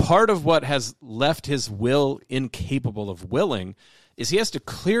 but part of what has left his will incapable of willing is he has to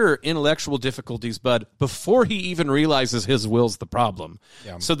clear intellectual difficulties, but before he even realizes his will's the problem.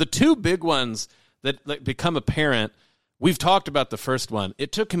 Yeah. So the two big ones that become apparent, we've talked about the first one.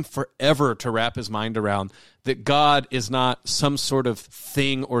 It took him forever to wrap his mind around that God is not some sort of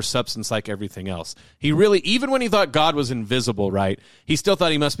thing or substance like everything else. He really, even when he thought God was invisible, right, he still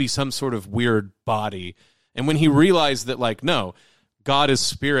thought he must be some sort of weird body. And when he realized that, like, no, God is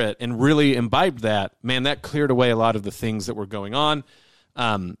spirit, and really imbibed that, man, that cleared away a lot of the things that were going on.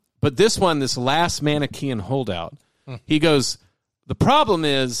 But this one, this last Manichaean holdout, he goes, the problem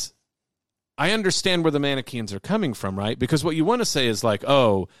is I understand where the Manichaeans are coming from, right? Because what you want to say is like,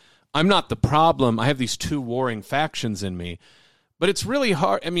 oh, I'm not the problem. I have these two warring factions in me. But it's really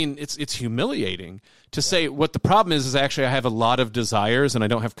hard. I mean, it's humiliating to say what the problem is actually I have a lot of desires and I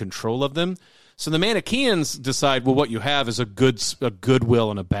don't have control of them. So the Manichaeans decide, well, what you have is a good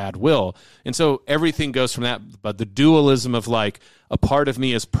will and a bad will. And so everything goes from that. But the dualism of like a part of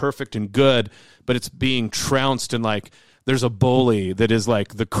me is perfect and good, but it's being trounced and like there's a bully that is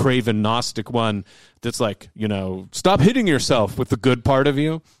like the craven Gnostic one that's like, stop hitting yourself with the good part of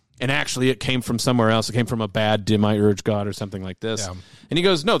you. And actually it came from somewhere else. It came from a bad demiurge god or something like this. Yeah. And he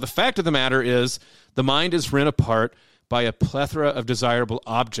goes, no, the fact of the matter is the mind is rent apart by a plethora of desirable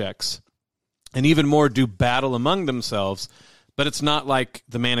objects, and even more do battle among themselves, but it's not like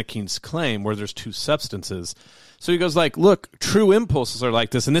the Manichaeans claim where there's two substances. So he goes like, look, true impulses are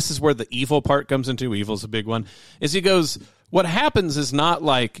like this, and this is where the evil part comes into. Evil's a big one. Is he goes, what happens is not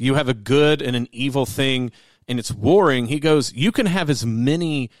like you have a good and an evil thing and it's warring. He goes, you can have as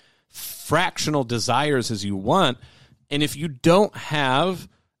many fractional desires as you want, and if you don't have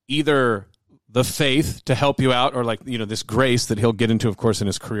either the faith to help you out or like this grace that he'll get into, of course, in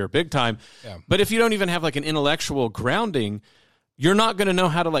his career big time, but if you don't even have like an intellectual grounding, you're not going to know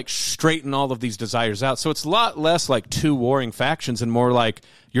how to like straighten all of these desires out. So it's a lot less like two warring factions and more like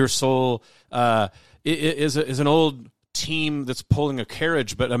your soul is an old team that's pulling a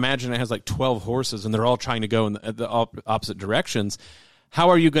carriage, but imagine it has like 12 horses and they're all trying to go in the opposite directions. How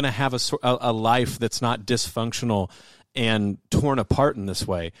are you going to have a life that's not dysfunctional and torn apart in this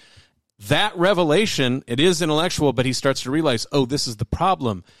way? That revelation, it is intellectual, but he starts to realize, oh, this is the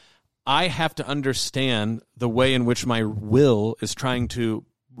problem. I have to understand the way in which my will is trying to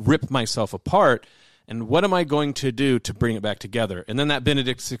rip myself apart, and what am I going to do to bring it back together? And then that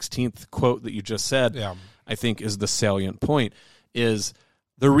Benedict XVI quote that you just said, I think is the salient point, is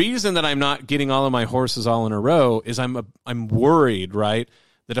the reason that I'm not getting all of my horses all in a row is I'm worried, right,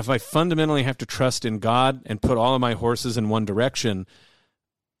 that if I fundamentally have to trust in God and put all of my horses in one direction,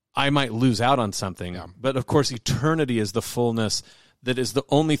 I might lose out on something. Yeah. But, of course, eternity is the fullness that is the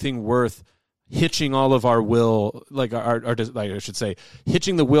only thing worth hitching all of our will, like I should say,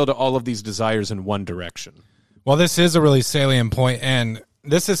 hitching the will to all of these desires in one direction. Well, this is a really salient point, and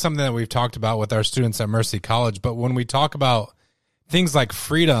this is something that we've talked about with our students at Mercy College. But when we talk about things like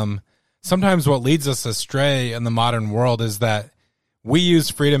freedom, sometimes what leads us astray in the modern world is that we use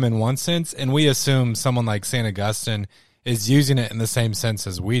freedom in one sense, and we assume someone like St. Augustine is using it in the same sense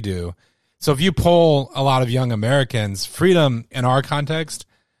as we do. So if you poll a lot of young Americans, freedom in our context,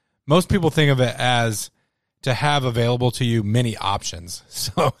 most people think of it as to have available to you many options.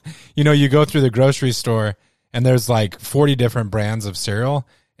 So, you go through the grocery store and there's like 40 different brands of cereal.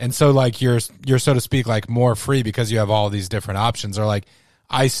 And so like you're so to speak, like more free because you have all these different options, or like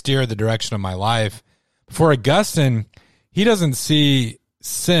I steer the direction of my life. For Augustine, he doesn't see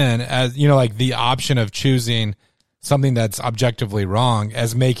sin as, like the option of choosing something that's objectively wrong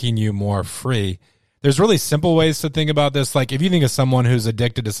as making you more free. There's really simple ways to think about this. Like if you think of someone who's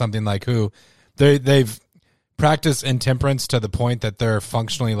addicted to something, like they've practiced intemperance to the point that they're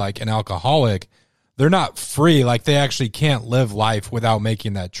functionally like an alcoholic, they're not free. Like they actually can't live life without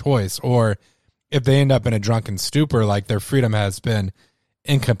making that choice. Or if they end up in a drunken stupor, like their freedom has been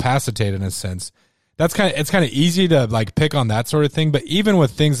incapacitated in a sense. It's kind of easy to like pick on that sort of thing. But even with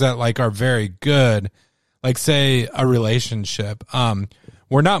things that like are very good, like say a relationship,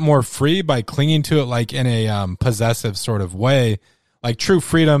 we're not more free by clinging to it like in a possessive sort of way. Like true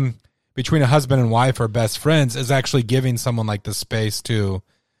freedom between a husband and wife or best friends is actually giving someone like the space to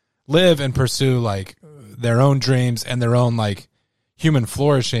live and pursue like their own dreams and their own like human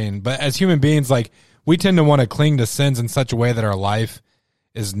flourishing. But as human beings, like we tend to want to cling to sins in such a way that our life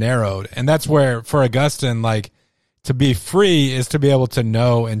is narrowed. And that's where for Augustine, like to be free is to be able to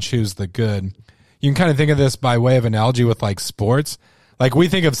know and choose the good. You can kind of think of this by way of analogy with like sports. Like we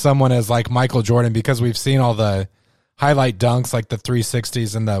think of someone as like Michael Jordan because we've seen all the highlight dunks, like the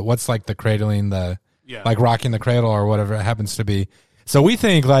 360s and the what's like the cradling, like rocking the cradle or whatever it happens to be. So we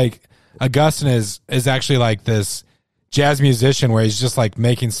think like Augustine is actually like this jazz musician where he's just like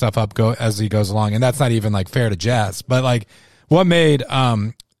making stuff up as he goes along, and that's not even like fair to jazz. But like what made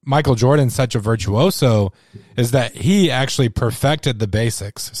Michael Jordan such a virtuoso is that he actually perfected the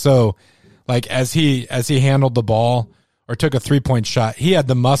basics. So like as he handled the ball or took a 3-point shot, he had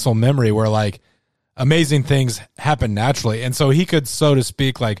the muscle memory where like amazing things happen naturally. And so he could, so to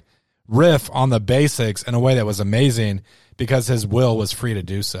speak, like riff on the basics in a way that was amazing because his will was free to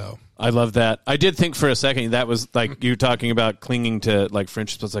do so. I love that. I did think for a second that was like you talking about clinging to like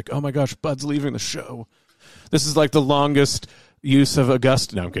friendships. I was like, oh my gosh, Bud's leaving the show. This is like the longest use of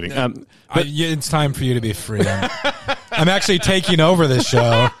Augustine. No, I'm kidding. It's time for you to be free. I'm actually taking over this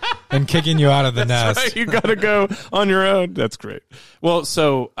show and kicking you out of the nest. Right, you got to go on your own. That's great. Well,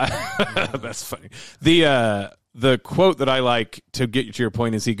 so that's funny. The quote that I like to get to your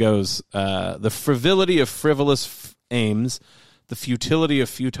point is he goes, the frivolity of frivolous aims, the futility of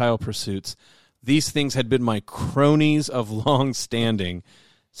futile pursuits, these things had been my cronies of long standing,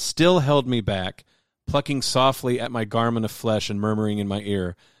 still held me back, plucking softly at my garment of flesh and murmuring in my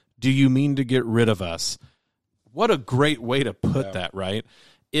ear, do you mean to get rid of us? What a great way to put that, right?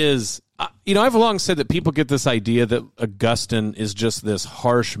 Is, I've long said that people get this idea that Augustine is just this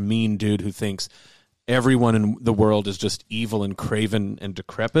harsh, mean dude who thinks everyone in the world is just evil and craven and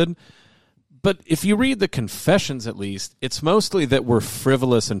decrepit. But if you read the Confessions, at least, it's mostly that we're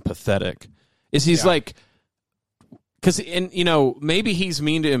frivolous and pathetic. He's like, because, maybe he's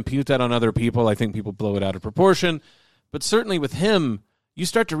mean to impute that on other people. I think people blow it out of proportion. But certainly with him, you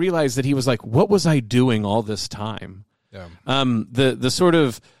start to realize that he was like, what was I doing all this time? Yeah. The sort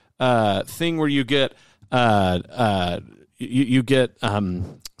of thing where you get you get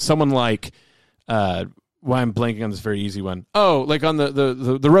someone like I'm blanking on this very easy one. Oh, like on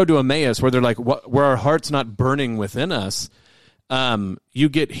the road to Emmaus, where they're like, were our hearts not burning within us? You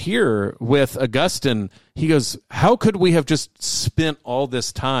get here with Augustine. He goes, how could we have just spent all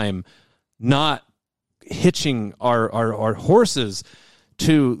this time not hitching our horses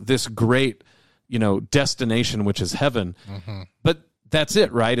to this great, destination, which is heaven? Mm-hmm. But that's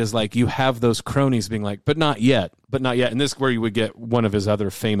it, right? Is like you have those cronies being like, but not yet. And this is where you would get one of his other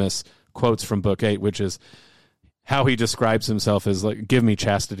famous quotes from Book 8, which is how he describes himself as like, give me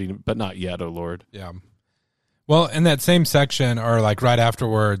chastity, but not yet, O Lord. Yeah. Well, in that same section, or like right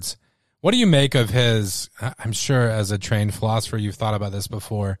afterwards, what do you make of his, I'm sure as a trained philosopher, you've thought about this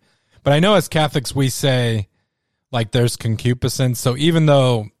before, but I know as Catholics, we say like there's concupiscence. So even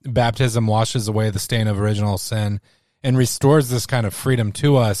though baptism washes away the stain of original sin and restores this kind of freedom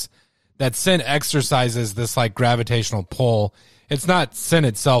to us, that sin exercises this like gravitational pull. It's not sin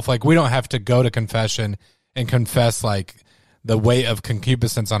itself. Like we don't have to go to confession and confess like the weight of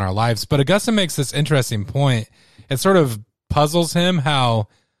concupiscence on our lives. But Augustine makes this interesting point. It sort of puzzles him how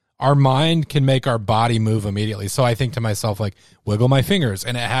our mind can make our body move immediately. So I think to myself, like, wiggle my fingers,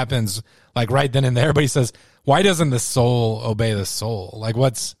 and it happens like right then and there. But he says, why doesn't the soul obey the soul? Like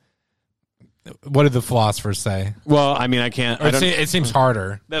what did the philosophers say? Well, I mean, I can't. It seems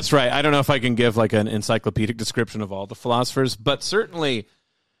harder. That's right. I don't know if I can give like an encyclopedic description of all the philosophers, but certainly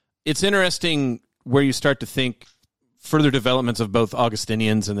it's interesting where you start to think further developments of both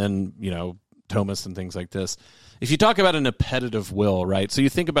Augustinians and then, Thomas and things like this. If you talk about an appetitive will, right? So you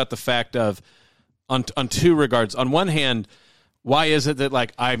think about the fact of, on two regards. On one hand, why is it that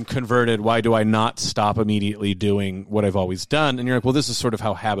like I'm converted? Why do I not stop immediately doing what I've always done? And you're like, well, this is sort of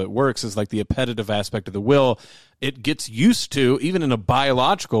how habit works, is like the appetitive aspect of the will. It gets used to, even in a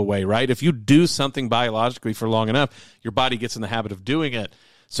biological way, right? If you do something biologically for long enough, your body gets in the habit of doing it.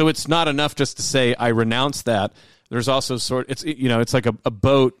 So it's not enough just to say, I renounce that. There's also it's like a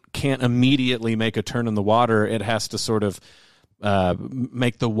boat can't immediately make a turn in the water. It has to sort of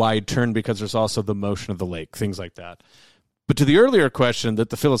make the wide turn because there's also the motion of the lake, things like that. But to the earlier question, that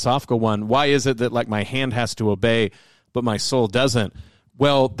the philosophical one, why is it that like my hand has to obey, but my soul doesn't?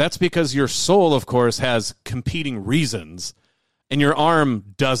 Well, that's because your soul, of course, has competing reasons, and your arm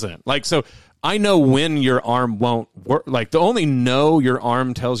doesn't. Like, so I know when your arm won't work. Like, the only no your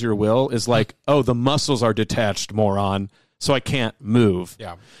arm tells your will is like, oh, the muscles are detached, moron, so I can't move.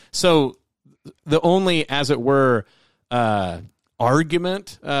 Yeah. So the only, as it were,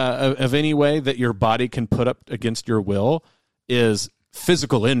 argument of any way that your body can put up against your will is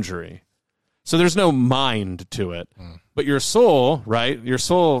physical injury. So there's no mind to it. But your soul, right? Your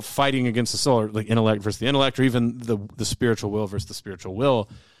soul fighting against the soul, or like intellect versus the intellect, or even the spiritual will versus the spiritual will,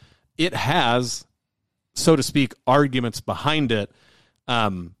 it has, so to speak, arguments behind it.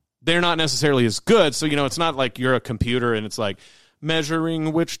 They're not necessarily as good. So, it's not like you're a computer and it's like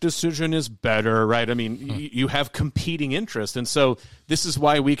measuring which decision is better, right? I mean, you have competing interests. And so this is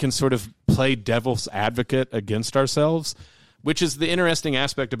why we can sort of play devil's advocate against ourselves, which is the interesting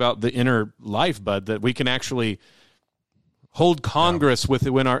aspect about the inner life, Bud, that we can actually hold Congress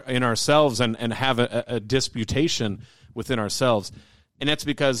within ourselves and have a disputation within ourselves. And that's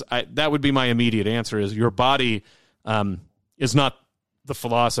because that would be my immediate answer is your body is not the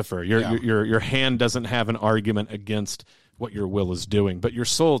philosopher. Your hand doesn't have an argument against what your will is doing, but your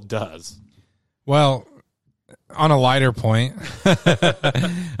soul does. Well, on a lighter point,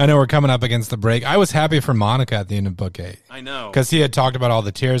 I know we're coming up against the break. I was happy for Monica at the end of Book 8. I know. Because he had talked about all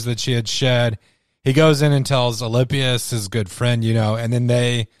the tears that she had shed. he goes in and tells Alypius, his good friend, and then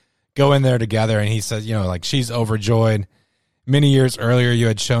they go in there together, and he says, like, she's overjoyed. Many years earlier, you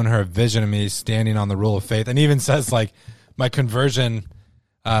had shown her a vision of me standing on the rule of faith, and even says, like, my conversion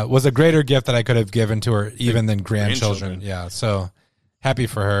was a greater gift that I could have given to her even than grandchildren. Yeah, so happy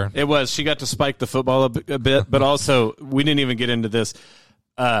for her. It was. She got to spike the football a bit, but also we didn't even get into this.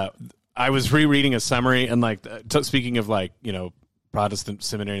 I was rereading a summary, and like speaking of like Protestant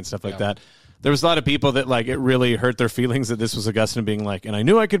seminary and stuff like that, there was a lot of people that like it really hurt their feelings that this was Augustine being like, and I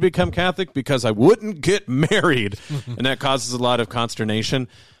knew I could become Catholic because I wouldn't get married, and that causes a lot of consternation.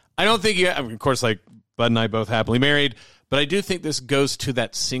 I don't think of course, like Bud and I both happily married, but I do think this goes to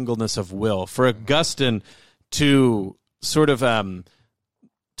that singleness of will for Augustine to sort of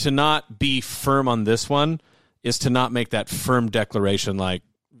to not be firm on this one is to not make that firm declaration like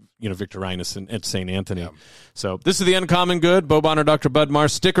Victorinus and St. Anthony. Yeah. So this is The Uncommon Good. Bo Bonner, Dr. Bud Marr.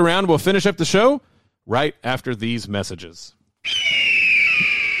 Stick around. We'll finish up the show right after these messages.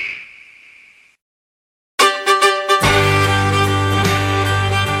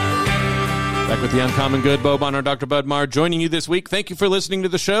 Back with The Uncommon Good. Bo Bonner, Dr. Bud Marr joining you this week. Thank you for listening to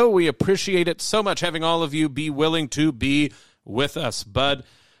the show. We appreciate it so much having all of you be willing to be with us. Bud,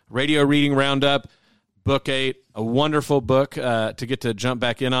 Radio Reading Roundup, Book 8, a wonderful book to get to jump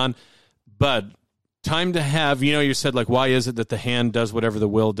back in on. Bud, time to have, you said, like, why is it that the hand does whatever the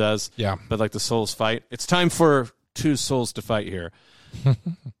will does? Yeah. But, like, the souls fight. It's time for two souls to fight here.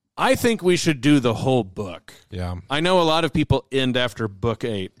 I think we should do the whole book. Yeah. I know a lot of people end after Book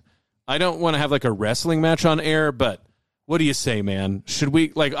 8. I don't want to have, like, a wrestling match on air, but what do you say, man? Should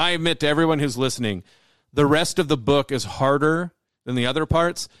we, like, I admit to everyone who's listening, the rest of the book is harder than the other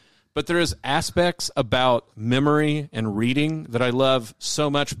parts. But there is aspects about memory and reading that I love so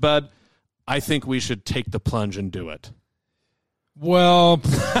much, Bud. I think we should take the plunge and do it. Well,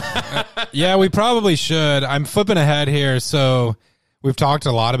 yeah, we probably should. I'm flipping ahead here. So we've talked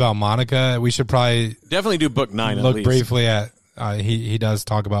a lot about Monica. We should probably definitely do Book 9 at look least. Briefly at, he does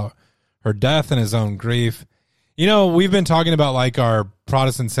talk about her death and his own grief. We've been talking about like our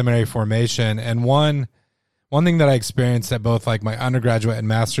Protestant seminary formation, and one thing that I experienced at both like my undergraduate and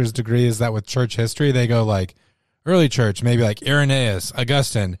master's degree is that with church history, they go like early church, maybe like Irenaeus,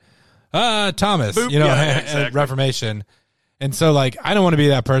 Augustine, Thomas, Boop. Yeah, exactly. Reformation. And so like, I don't want to be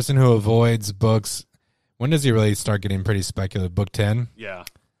that person who avoids books. When does he really start getting pretty speculative? Book 10? Yeah.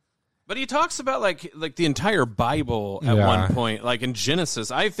 But he talks about like the entire Bible at one point, like in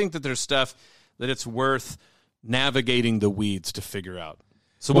Genesis. I think that there's stuff that it's worth navigating the weeds to figure out.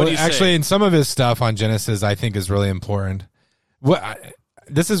 So what do you say? Actually, in some of his stuff on Genesis, I think is really important.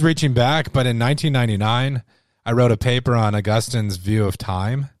 This is reaching back, but in 1999, I wrote a paper on Augustine's view of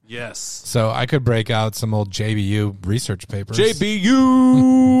time. Yes. So I could break out some old JBU research papers.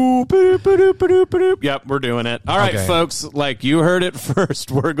 JBU. Yep, we're doing it. All right, folks, like you heard it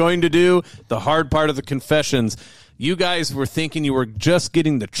first, we're going to do the hard part of the confessions. You guys were thinking you were just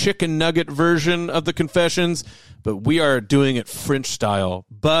getting the chicken nugget version of the confessions, but we are doing it French style.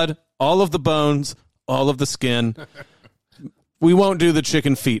 Bud, all of the bones, all of the skin. We won't do the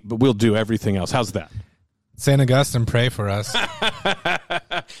chicken feet, but we'll do everything else. How's that? St. Augustine, pray for us.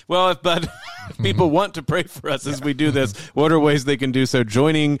 Well, if people want to pray for us as we do this, what are ways they can do so?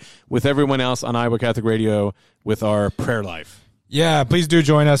 Joining with everyone else on Iowa Catholic Radio with our prayer life. Yeah, please do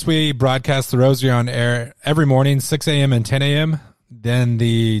join us. We broadcast the Rosary on air every morning, 6 a.m. and 10 a.m. Then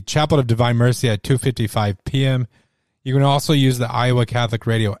the Chaplet of Divine Mercy at 2:55 p.m. You can also use the Iowa Catholic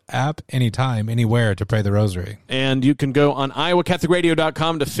Radio app anytime, anywhere to pray the Rosary. And you can go on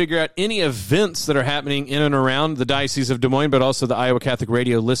iowacatholicradio.com to figure out any events that are happening in and around the Diocese of Des Moines, but also the Iowa Catholic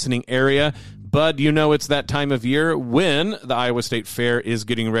Radio listening area. Bud, it's that time of year when the Iowa State Fair is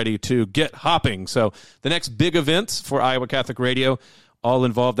getting ready to get hopping. So the next big events for Iowa Catholic Radio all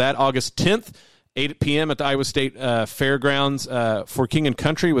involve that. August 10th, 8 p.m. at the Iowa State Fairgrounds for King and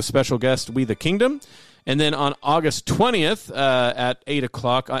Country with special guest We the Kingdom. And then on August 20th at 8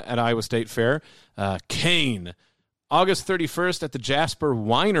 o'clock at Iowa State Fair, Kane. August 31st at the Jasper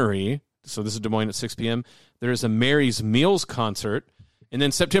Winery, so this is Des Moines at 6 p.m., there is a Mary's Meals concert. And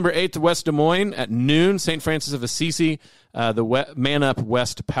then September 8th, West Des Moines at noon, St. Francis of Assisi, the Man Up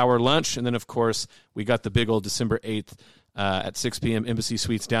West Power Lunch. And then, of course, we got the big old December 8th at 6 p.m., Embassy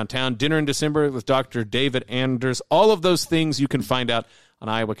Suites downtown. Dinner in December with Dr. David Anders. All of those things you can find out on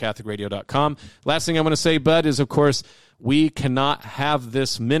iowacatholicradio.com. Last thing I want to say, Bud, is, of course, we cannot have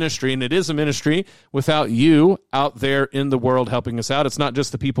this ministry, and it is a ministry, without you out there in the world helping us out. It's not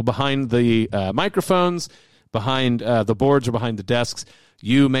just the people behind the microphones, behind the boards or behind the desks.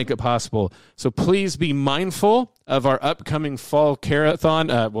 You make it possible. So please be mindful of our upcoming fall carathon.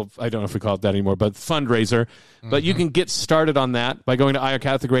 Well, I don't know if we call it that anymore, but fundraiser. But you can get started on that by going to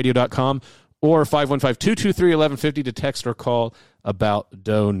iocatholicradio.com or 515-223-1150 to text or call about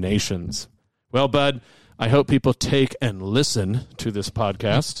donations. Well, Bud, I hope people take and listen to this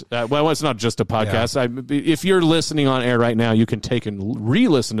podcast. Well, it's not just a podcast. Yeah. If you're listening on air right now, you can take and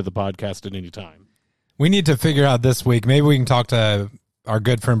re-listen to the podcast at any time. We need to figure out this week. Maybe we can talk to our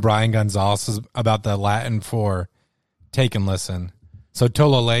good friend Brian Gonzalez about the Latin for take and listen. So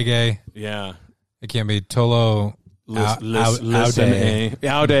tolo lege. Yeah. It can't be tolo aude.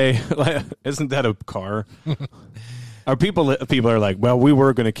 Isn't that a car? Our people are like, well, we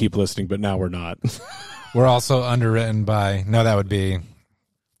were going to keep listening, but now we're not. We're also underwritten by, no, that would be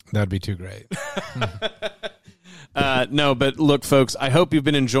too great. No, but look, folks, I hope you've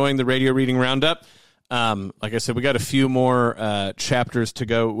been enjoying the radio reading roundup. Like I said, we got a few more chapters to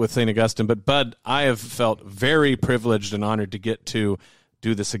go with St. Augustine, but Bud, I have felt very privileged and honored to get to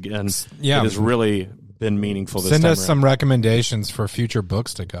do this again. Yeah. It has really been meaningful this time. Send us some recommendations for future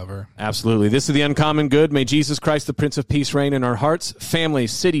books to cover. Absolutely. This is The Uncommon Good. May Jesus Christ, the Prince of Peace, reign in our hearts, family,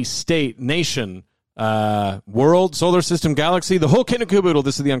 city, state, nation, world, solar system, galaxy, the whole kit and caboodle.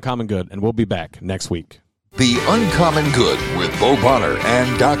 This is The Uncommon Good, and we'll be back next week. The Uncommon Good with Bo Bonner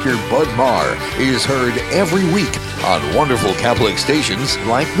and Dr. Bud Marr is heard every week on wonderful Catholic stations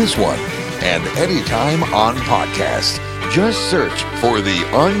like this one, and anytime on podcast. Just search for The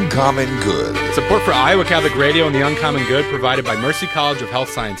Uncommon Good. Support for Iowa Catholic Radio and The Uncommon Good provided by Mercy College of Health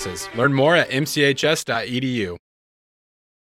Sciences. Learn more at mchs.edu.